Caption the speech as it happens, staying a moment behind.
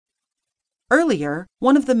Earlier,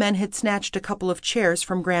 one of the men had snatched a couple of chairs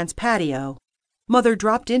from Gran's patio. Mother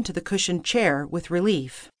dropped into the cushioned chair with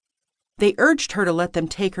relief. They urged her to let them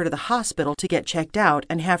take her to the hospital to get checked out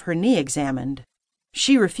and have her knee examined.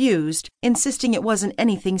 She refused, insisting it wasn't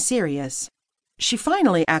anything serious. She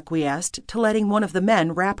finally acquiesced to letting one of the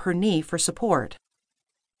men wrap her knee for support.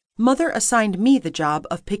 Mother assigned me the job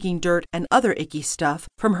of picking dirt and other icky stuff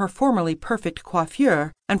from her formerly perfect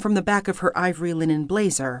coiffure and from the back of her ivory linen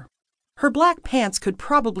blazer. Her black pants could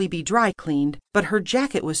probably be dry cleaned, but her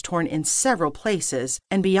jacket was torn in several places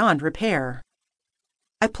and beyond repair.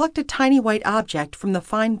 I plucked a tiny white object from the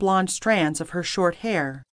fine blonde strands of her short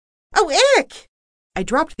hair. "Oh, ick!" I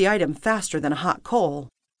dropped the item faster than a hot coal.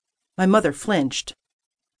 My mother flinched.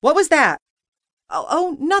 "What was that?"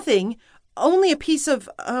 Oh, nothing. Only a piece of,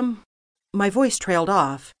 My voice trailed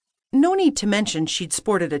off. No need to mention she'd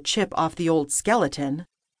sported a chip off the old skeleton.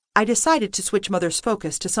 I decided to switch Mother's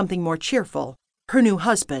focus to something more cheerful, her new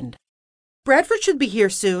husband. "Bradford should be here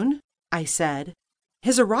soon," I said.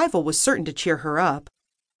 His arrival was certain to cheer her up.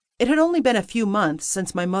 It had only been a few months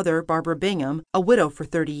since my mother, Barbara Bingham, a widow for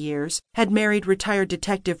 30 years, had married retired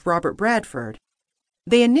Detective Robert Bradford.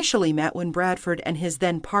 They initially met when Bradford and his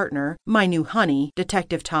then partner, my new honey,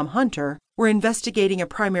 Detective Tom Hunter, were investigating a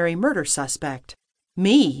primary murder suspect.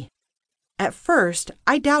 Me. At first,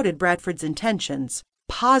 I doubted Bradford's intentions,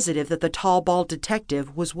 positive that the tall, bald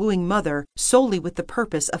detective was wooing Mother solely with the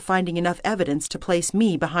purpose of finding enough evidence to place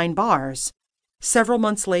me behind bars. Several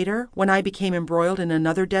months later, when I became embroiled in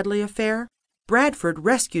another deadly affair, Bradford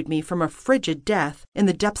rescued me from a frigid death in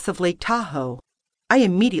the depths of Lake Tahoe. I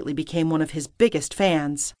immediately became one of his biggest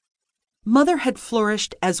fans. Mother had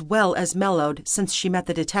flourished as well as mellowed since she met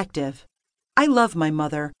the detective. I love my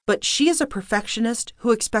mother, but she is a perfectionist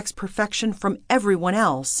who expects perfection from everyone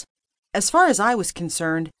else. As far as I was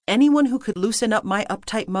concerned, anyone who could loosen up my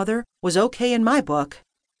uptight mother was okay in my book.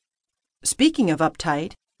 Speaking of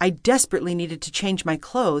uptight, I desperately needed to change my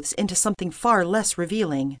clothes into something far less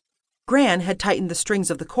revealing. Gran had tightened the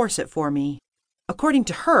strings of the corset for me. According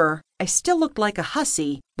to her, I still looked like a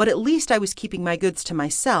hussy, but at least I was keeping my goods to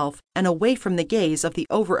myself and away from the gaze of the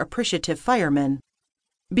over-appreciative firemen.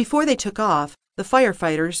 Before they took off, the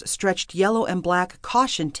firefighters stretched yellow and black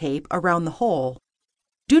caution tape around the hole.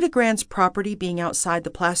 Due to Gran's property being outside the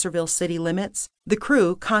Placerville city limits, the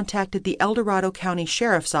crew contacted the El Dorado County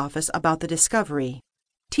Sheriff's Office about the discovery.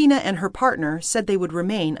 Tina and her partner said they would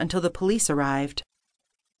remain until the police arrived.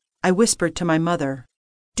 I whispered to my mother,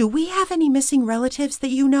 "Do we have any missing relatives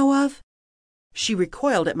that you know of?" She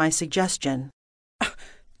recoiled at my suggestion.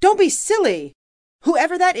 "Don't be silly!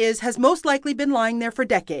 Whoever that is has most likely been lying there for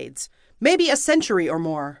decades, maybe a century or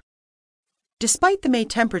more." Despite the May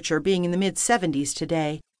temperature being in the mid-70s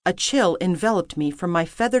today, a chill enveloped me from my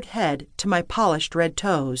feathered head to my polished red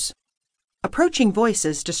toes. Approaching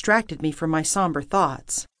voices distracted me from my somber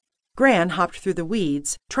thoughts. Gran hopped through the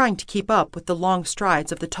weeds, trying to keep up with the long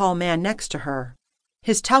strides of the tall man next to her.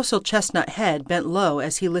 His tousled chestnut head bent low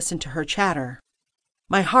as he listened to her chatter.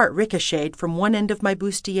 My heart ricocheted from one end of my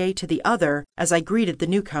bustier to the other as I greeted the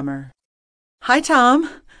newcomer. "Hi, Tom."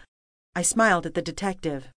 I smiled at the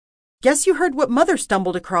detective. "Guess you heard what Mother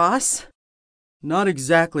stumbled across." "Not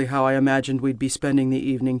exactly how I imagined we'd be spending the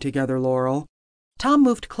evening together, Laurel." Tom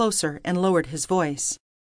moved closer and lowered his voice.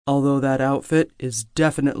 "Although that outfit is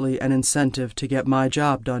definitely an incentive to get my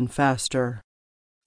job done faster."